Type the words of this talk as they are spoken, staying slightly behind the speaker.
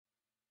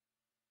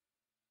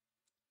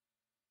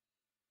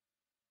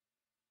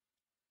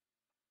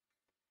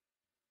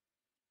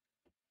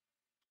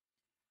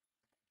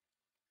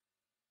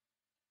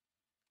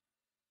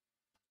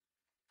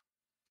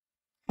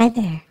Hi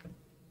there,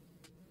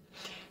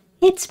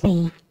 it's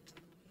me.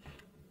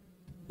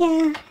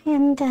 Yeah,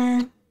 and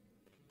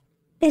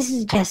this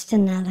is just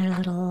another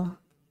little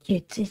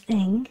cutesy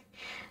thing.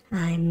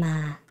 I'm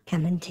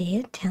coming to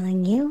you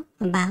telling you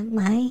about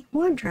my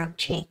wardrobe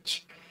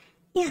change.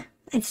 Yeah,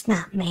 it's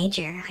not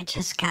major. I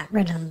just got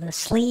rid of the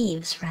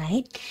sleeves,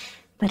 right?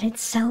 But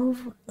it's so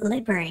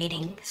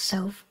liberating,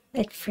 so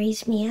it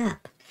frees me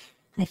up.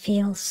 I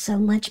feel so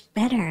much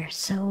better,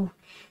 so,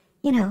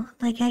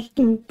 like I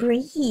can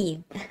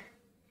breathe.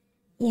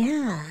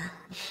 Yeah.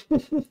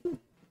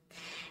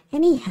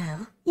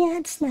 Anyhow, yeah,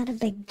 it's not a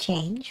big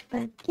change,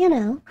 but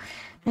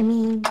I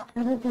mean,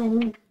 other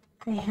than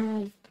I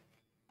have,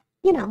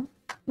 you know,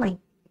 my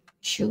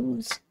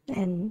shoes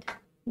and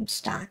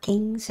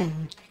stockings,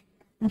 and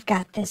I've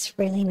got this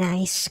really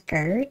nice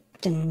skirt,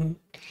 and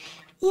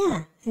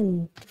yeah,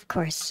 and of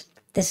course,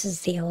 this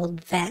is the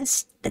old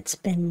vest that's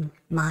been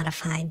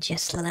modified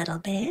just a little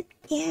bit,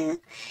 yeah.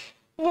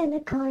 And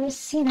of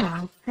course,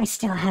 I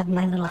still have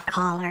my little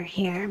collar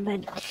here,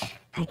 but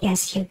I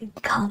guess you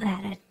could call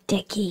that a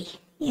dickie,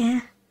 yeah.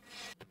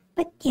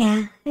 But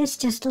yeah, it's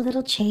just a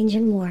little change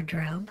in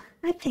wardrobe.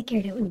 I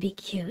figured it would be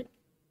cute.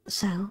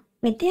 So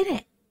we did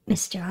it.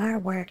 Mr. R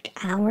worked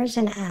hours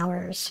and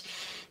hours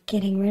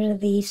getting rid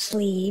of these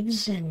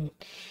sleeves and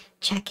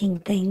checking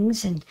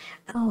things. And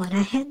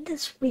I had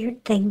this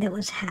weird thing that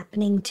was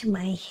happening to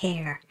my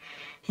hair.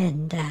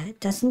 And it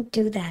doesn't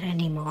do that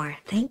anymore.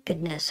 Thank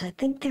goodness. I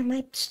think there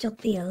might still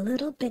be a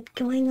little bit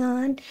going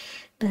on,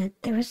 but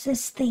there was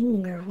this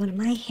thing where one of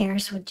my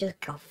hairs would just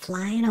go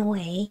flying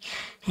away,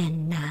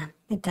 and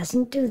it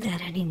doesn't do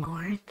that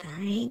anymore.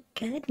 Thank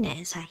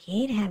goodness. I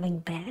hate having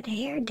bad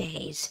hair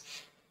days.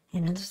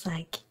 And it was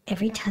like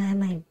every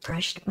time I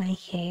brushed my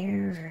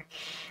hair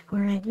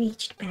or I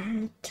reached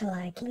back to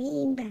like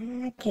lean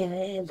back,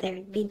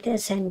 there'd be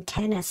this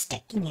antenna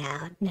sticking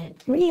out, and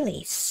it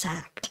really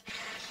sucked.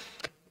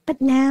 But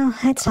now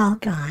it's all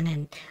gone,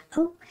 and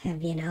oh,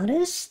 have you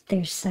noticed?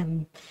 There's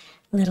some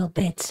little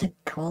bits of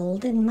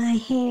gold in my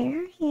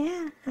hair.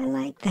 Yeah, I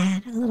like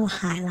that. A little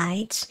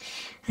highlights.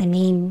 I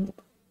mean,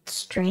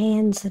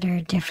 strands that are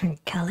a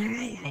different color.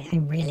 I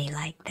really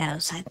like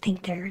those. I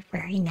think they're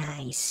very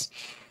nice.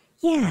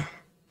 Yeah,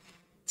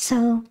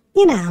 so,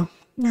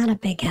 not a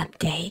big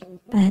update,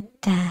 but,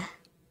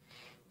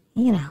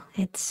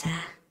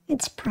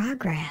 it's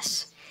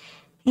progress.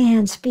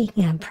 And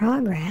speaking of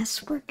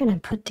progress, we're going to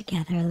put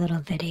together a little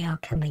video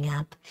coming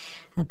up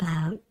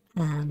about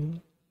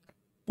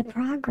the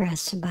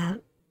progress,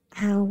 about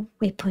how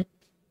we put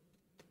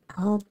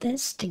all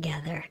this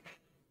together.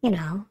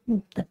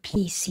 The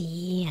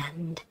PC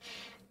and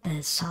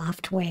the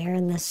software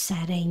and the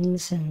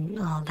settings and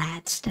all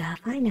that stuff.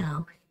 I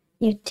know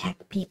you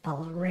tech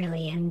people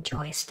really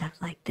enjoy stuff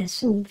like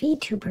this, and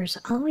VTubers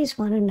always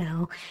want to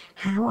know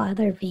how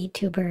other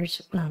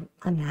VTubers, well,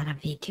 I'm not a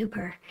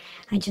VTuber,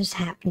 I just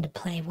happen to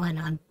play one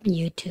on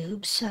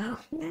YouTube, so,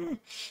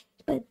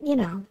 but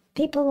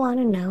people want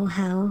to know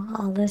how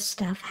all this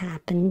stuff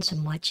happens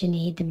and what you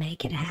need to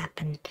make it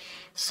happen,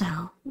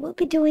 so we'll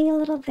be doing a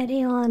little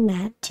video on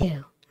that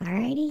too.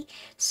 Alrighty,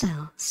 so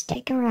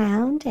stick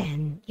around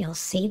and you'll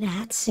see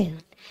that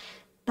soon.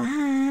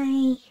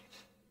 Bye.